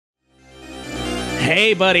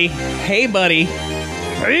Hey, buddy. Hey, buddy.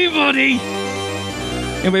 Hey, buddy.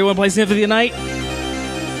 Anybody want to play Symphony of the Night?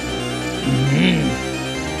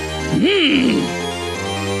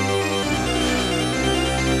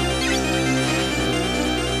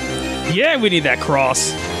 Yeah, we need that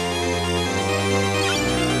cross.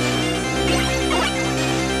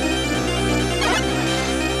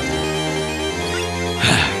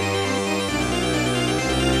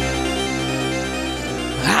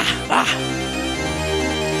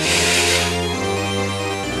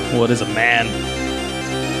 What is a man?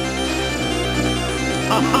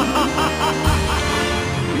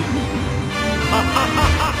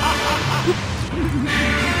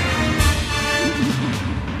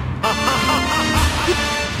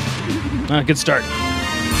 Good start.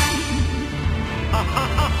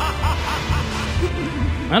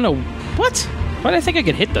 I don't know. What? Why did I think I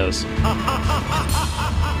could hit those?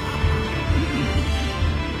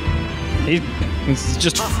 It's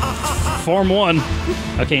just form 1.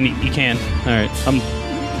 Okay, you can. Alright, I'm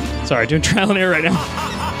sorry, doing trial and error right now.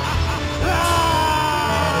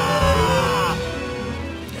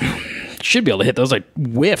 Should be able to hit those. I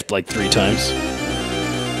whiffed like 3 times.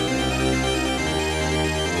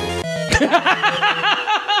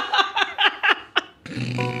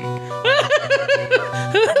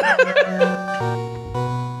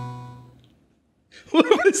 What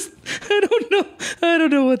was? I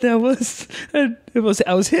don't know what that was. I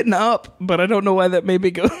was hitting up, but I don't know why that made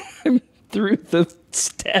me go through the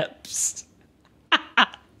steps.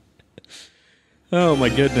 Oh my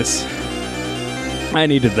goodness. I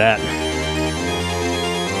needed that.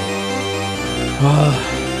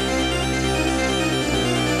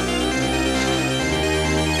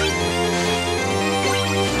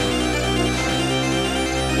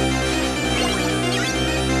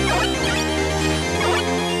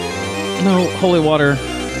 No, holy water.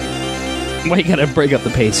 Why you gotta break up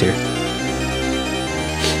the pace here?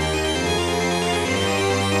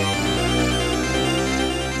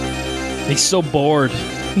 He's so bored.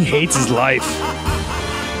 He hates his life.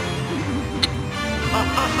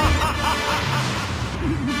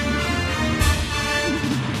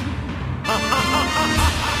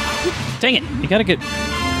 Dang it, you gotta get...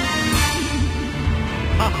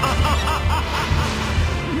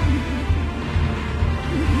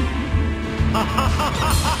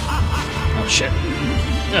 Oh, shit.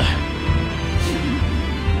 Ugh.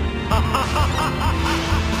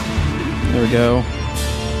 There we go.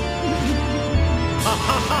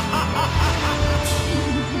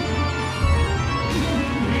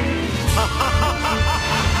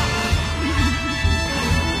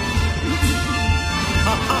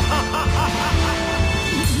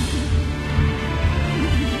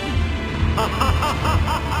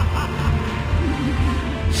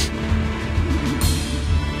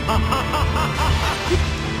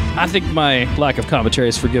 I think my lack of commentary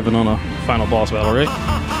is forgiven on a final boss battle, right?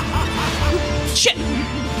 Shit!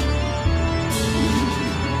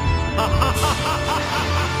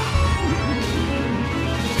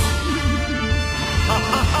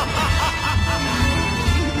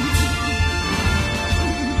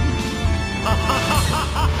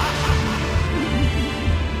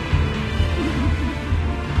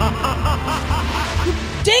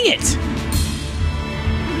 Dang it!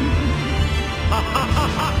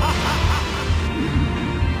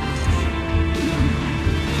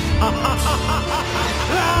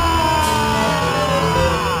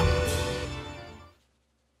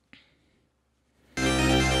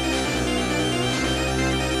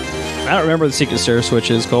 I don't remember the secret stair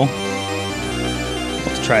switch is, Cole.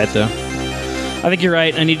 Let's try it, though. I think you're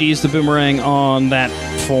right. I need to use the boomerang on that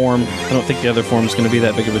form. I don't think the other form is going to be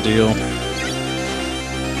that big of a deal.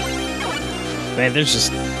 Man, there's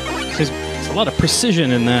a lot of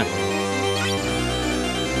precision in that.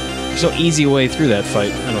 There's no easy way through that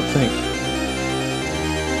fight, I don't think.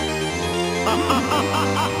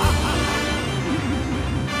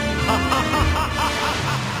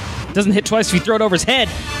 It doesn't hit twice if you throw it over his head.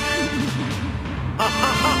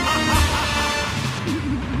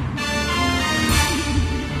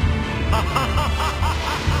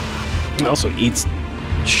 It also eats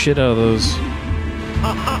shit out of those.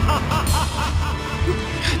 God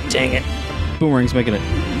dang it. Boomerang's making it.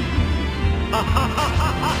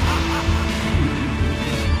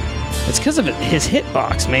 It's because of his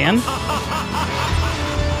hitbox, man.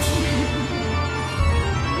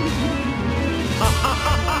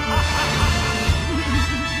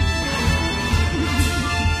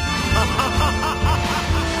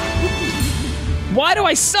 Why do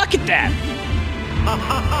I suck at that?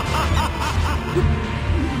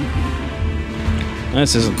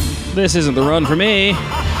 This isn't the run for me.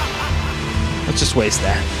 Let's just waste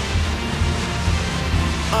that.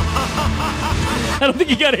 I don't think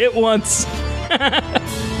he got hit once.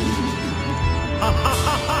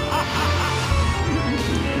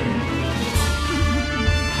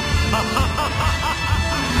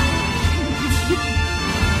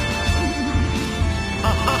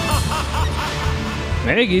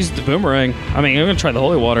 Maybe use the boomerang. I mean, I'm gonna try the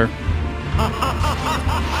holy water.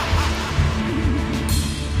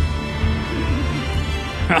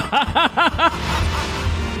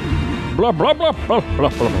 Blah blah blah blah blah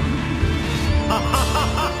blah.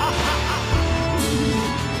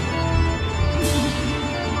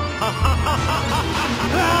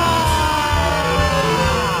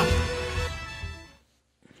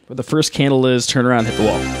 Where the first candle is, turn around, hit the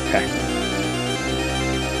wall. Okay.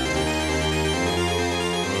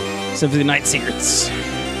 Symphony Night Secrets.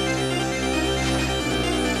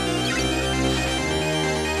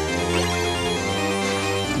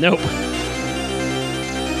 Nope.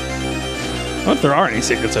 I don't know if there are any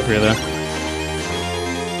secrets up here, though.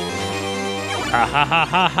 Ha ha ha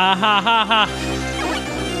ha ha ha ha ha.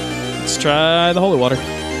 Let's try the holy water.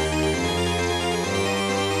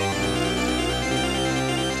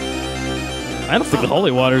 I don't think the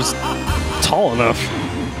holy water's tall enough.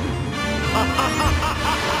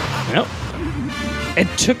 Nope. It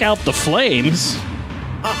took out the flames.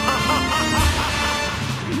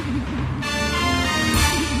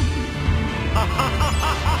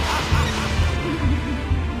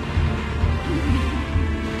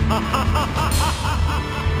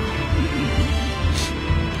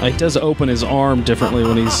 He does open his arm differently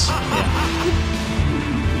when he's... Yeah.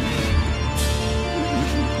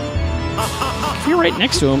 If you're right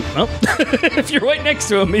next to him... Oh. If you're right next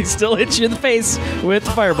to him, he still hits you in the face with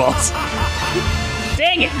the fireballs.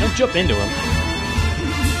 Dang it! Don't jump into him.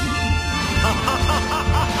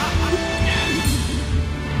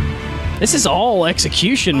 This is all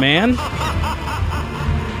execution, man.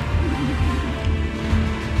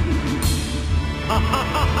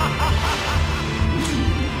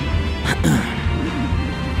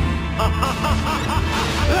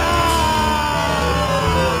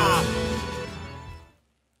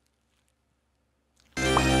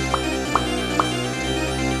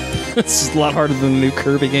 This is a lot harder than the new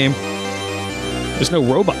Kirby game. There's no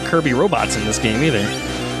Kirby robots in this game either.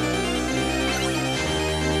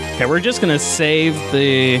 Okay, we're just gonna save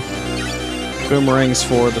the boomerangs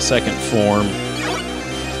for the second form.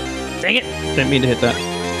 Dang it! Didn't mean to hit that.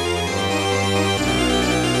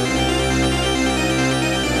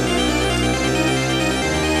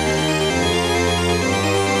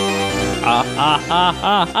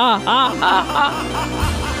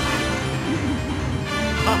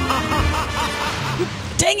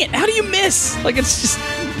 Dang it! How do you miss? Like, it's just...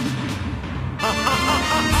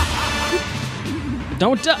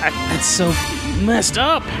 Don't die! That's so messed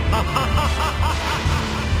up!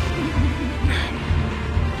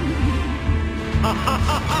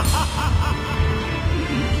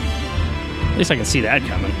 At least I can see that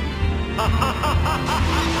coming.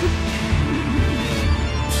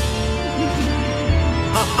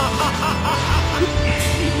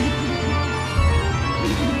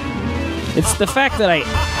 It's the fact that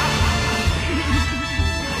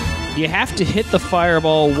you have to hit the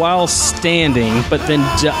fireball while standing, but then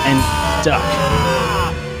duck.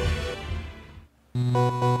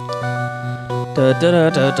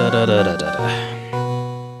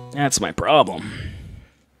 That's my problem.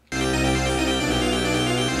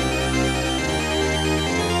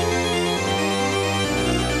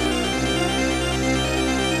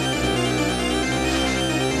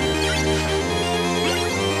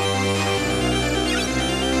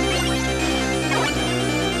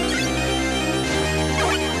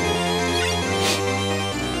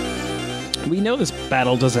 We know this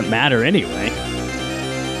battle doesn't matter anyway.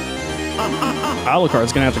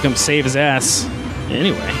 Alucard's gonna have to come save his ass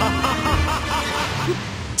anyway.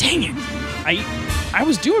 Dang it! I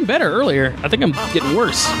was doing better earlier. I think I'm getting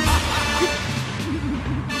worse.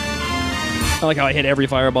 I like how I hit every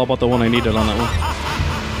fireball but the one I needed on that one.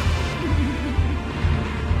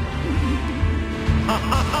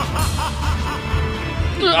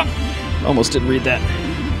 Ugh. Almost didn't read that.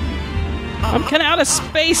 I'm kind of out of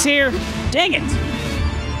space here. Dang it!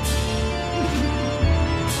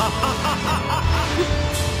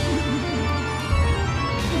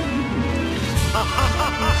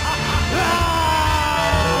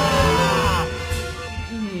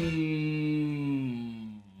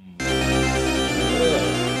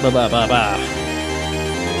 Ba-ba-ba-ba.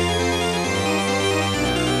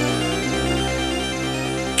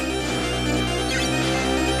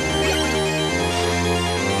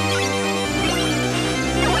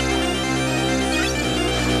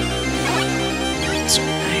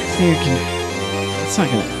 think I can... It's not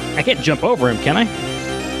gonna... I can't jump over him, can I?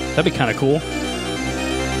 That'd be kind of cool.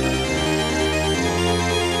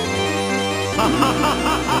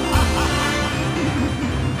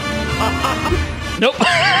 Nope.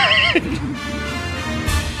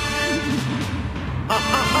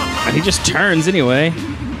 And he just turns anyway.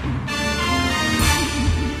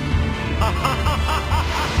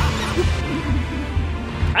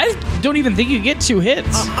 I don't even think you get 2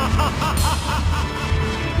 hits.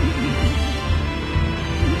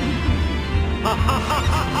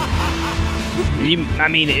 I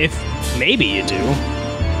mean, if maybe you do.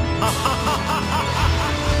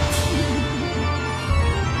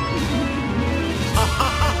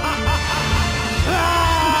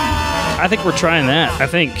 I think we're trying that. I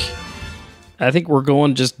think we're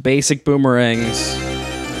going just basic boomerangs,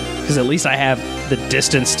 because at least I have the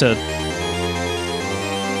distance to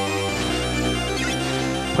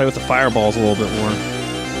play with the fireballs a little bit more.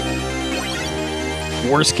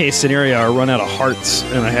 Worst case scenario, I run out of hearts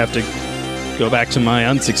and I have to go back to my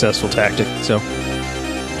unsuccessful tactic. So.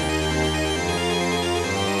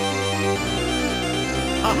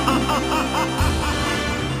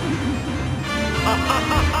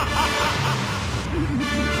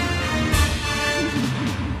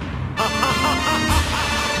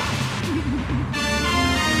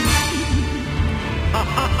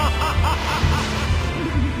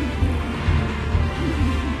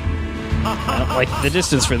 I don't like the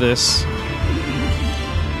distance for this.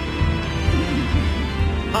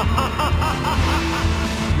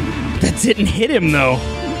 That didn't hit him, though.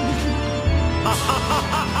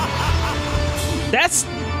 That's...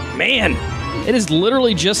 Man, it is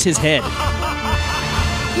literally just his head.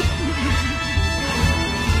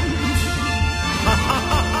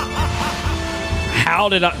 How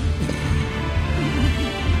did I...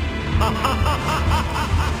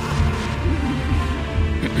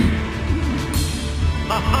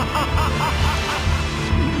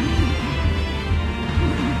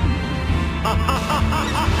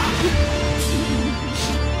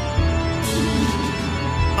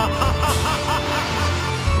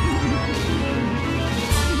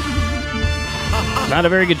 Not a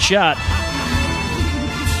very good shot.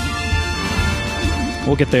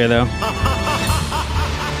 We'll get there, though.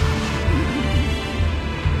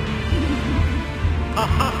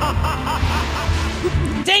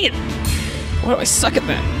 Dang it! Why do I suck at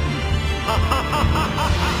that?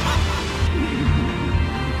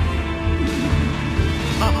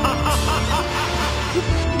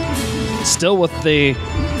 Still with the...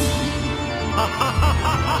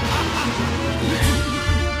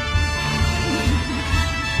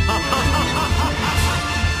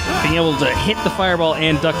 being able to hit the fireball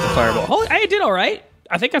and duck the fireball. Oh, I did all right.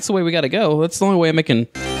 I think that's the way we got to go. That's the only way I'm making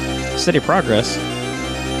steady progress.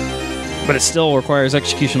 But it still requires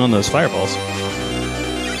execution on those fireballs.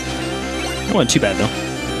 It wasn't too bad, though.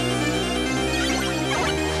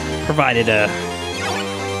 Provided a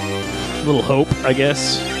little hope, I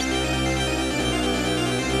guess.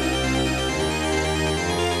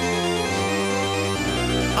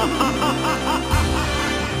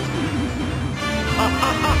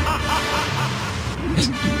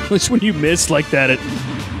 At least when you miss like that, it...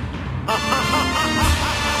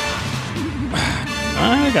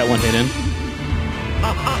 I got one hit in.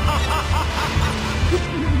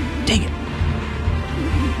 Dang it.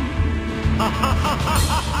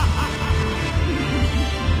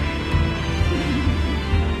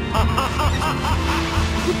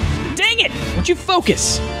 Dang it! Won't you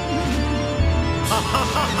focus?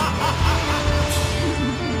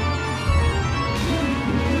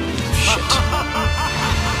 Shit.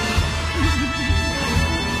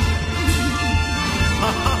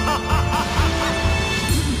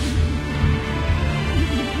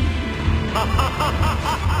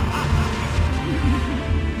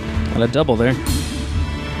 Got a double there.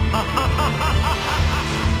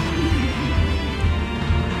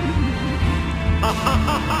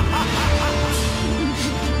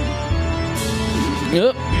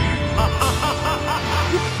 Yep.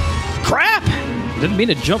 Crap! Didn't mean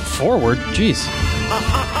to jump forward. Jeez.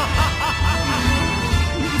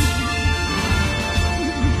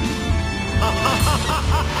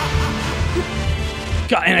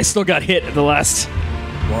 God, and I still got hit at the last.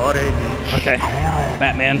 Okay.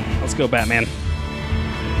 Batman. Let's go, Batman.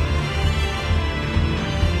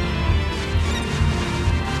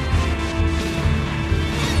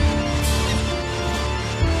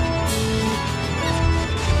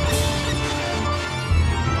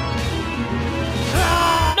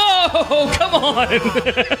 No! Come on!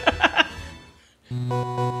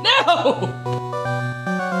 No!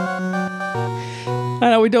 I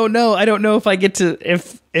know we don't know. I don't know if I get to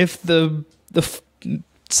if the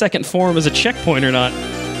second form is a checkpoint or not.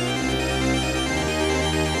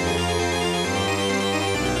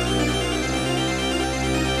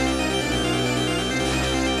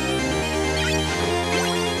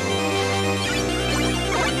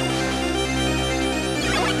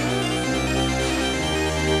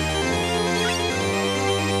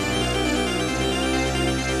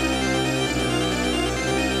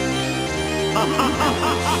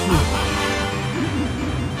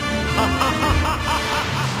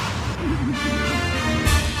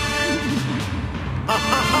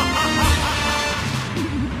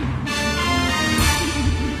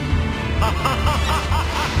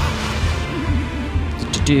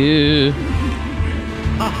 Do.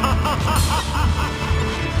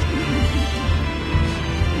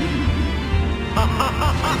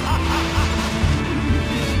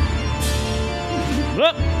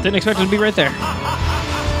 Whoop, didn't expect it to be right there.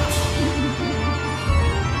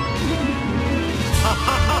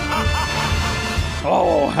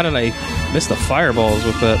 Oh, how did I miss the fireballs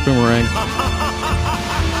with that boomerang?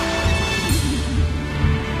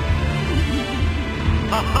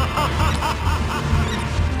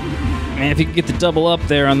 Man, if you could get the double up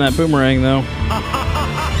there on that boomerang, though.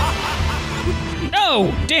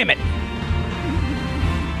 No! Damn it!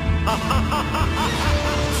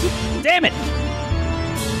 Damn it!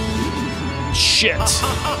 Shit.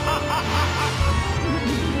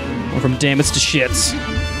 Went from damn it to shits.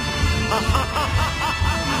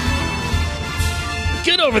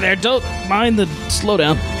 Get over there, don't mind the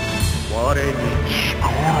slowdown.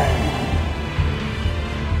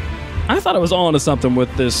 I thought I was on to something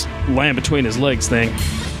with this land between his legs thing.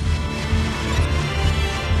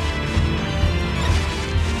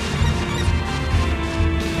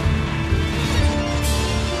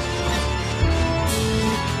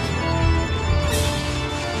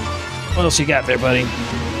 What else you got there, buddy?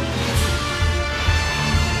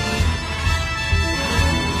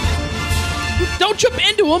 Don't jump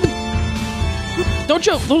into him! Don't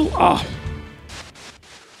jump, little... Oh.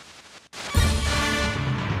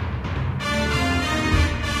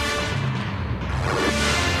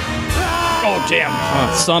 Oh, damn.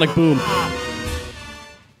 Oh, sonic boom.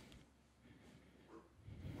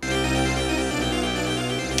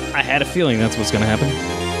 I had a feeling that's what's going to happen.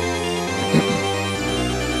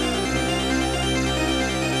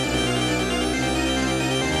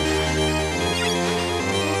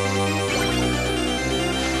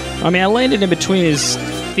 I mean, I landed in between his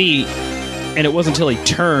feet, and it wasn't until he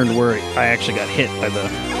turned where I actually got hit by the...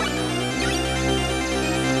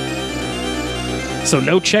 So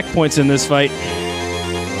no checkpoints in this fight.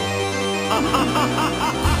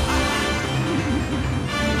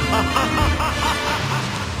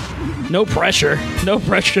 No pressure. No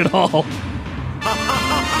pressure at all.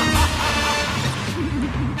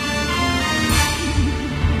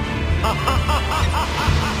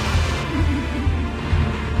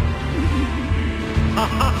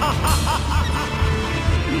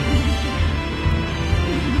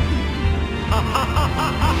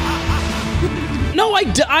 No, I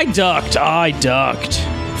ducked. I ducked.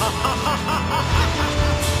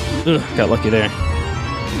 Ugh, got lucky there.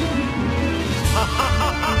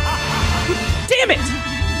 Damn it!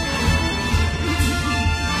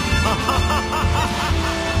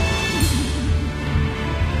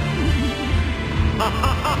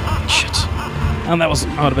 Shit. And that would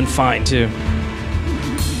have been fine too.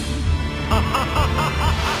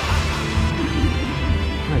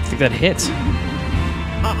 I think that hit.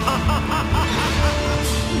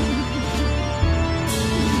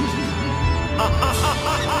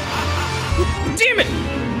 Damn it!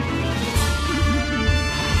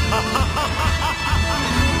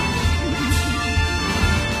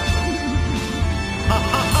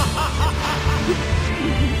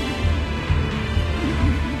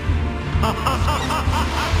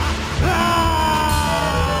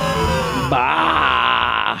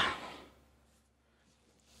 Bah!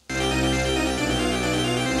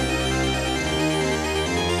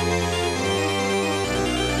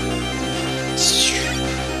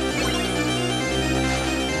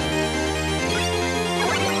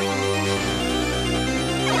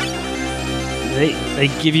 They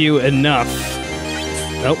give you enough.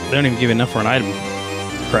 Nope, they don't even give you enough for an item.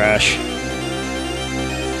 Crash.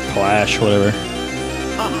 Clash, whatever.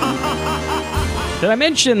 Did I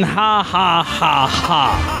mention ha ha ha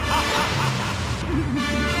ha?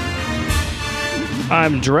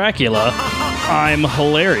 I'm Dracula. I'm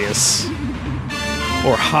hilarious.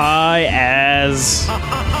 Or high as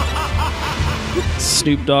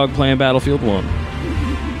Snoop Dogg playing Battlefield 1.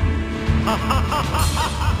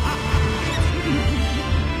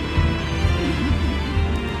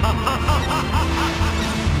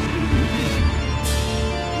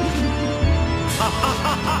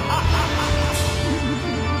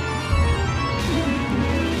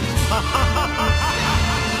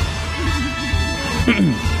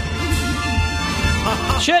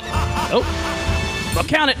 Shit! Oh. I'll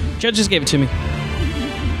count it. Judge just gave it to me.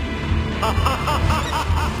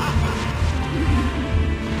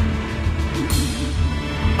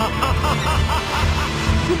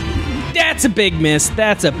 That's a big miss.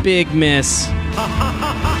 That's a big miss.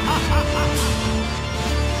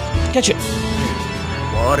 Catch it.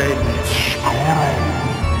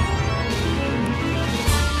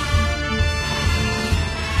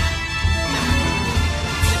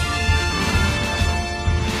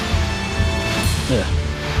 Ugh.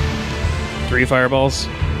 3 fireballs.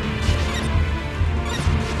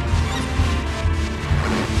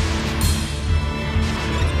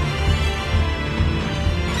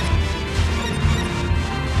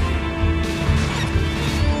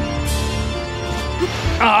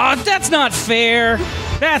 Aw, that's not fair.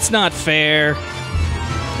 That's not fair.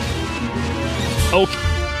 Okay.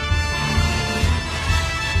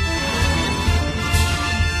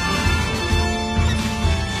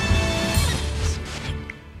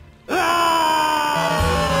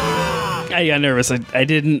 I got nervous. I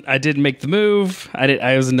didn't make the move.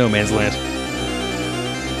 I was in no man's land.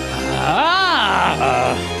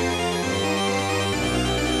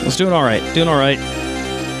 I was doing all right. Doing all right.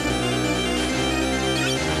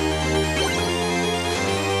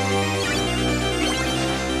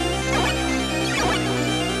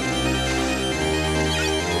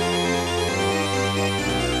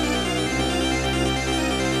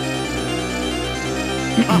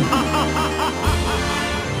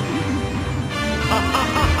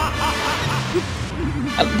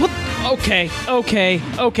 What? Okay.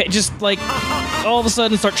 Just like all of a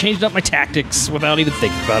sudden start changing up my tactics without even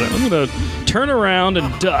thinking about it. I'm gonna turn around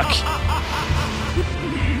and duck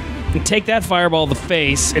and take that fireball to the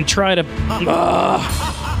face and try to.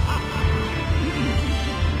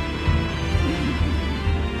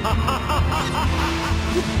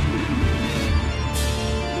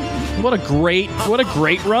 What a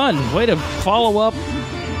great run. Way to follow up.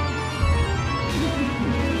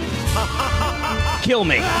 Kill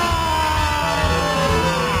me.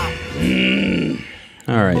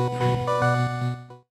 All right.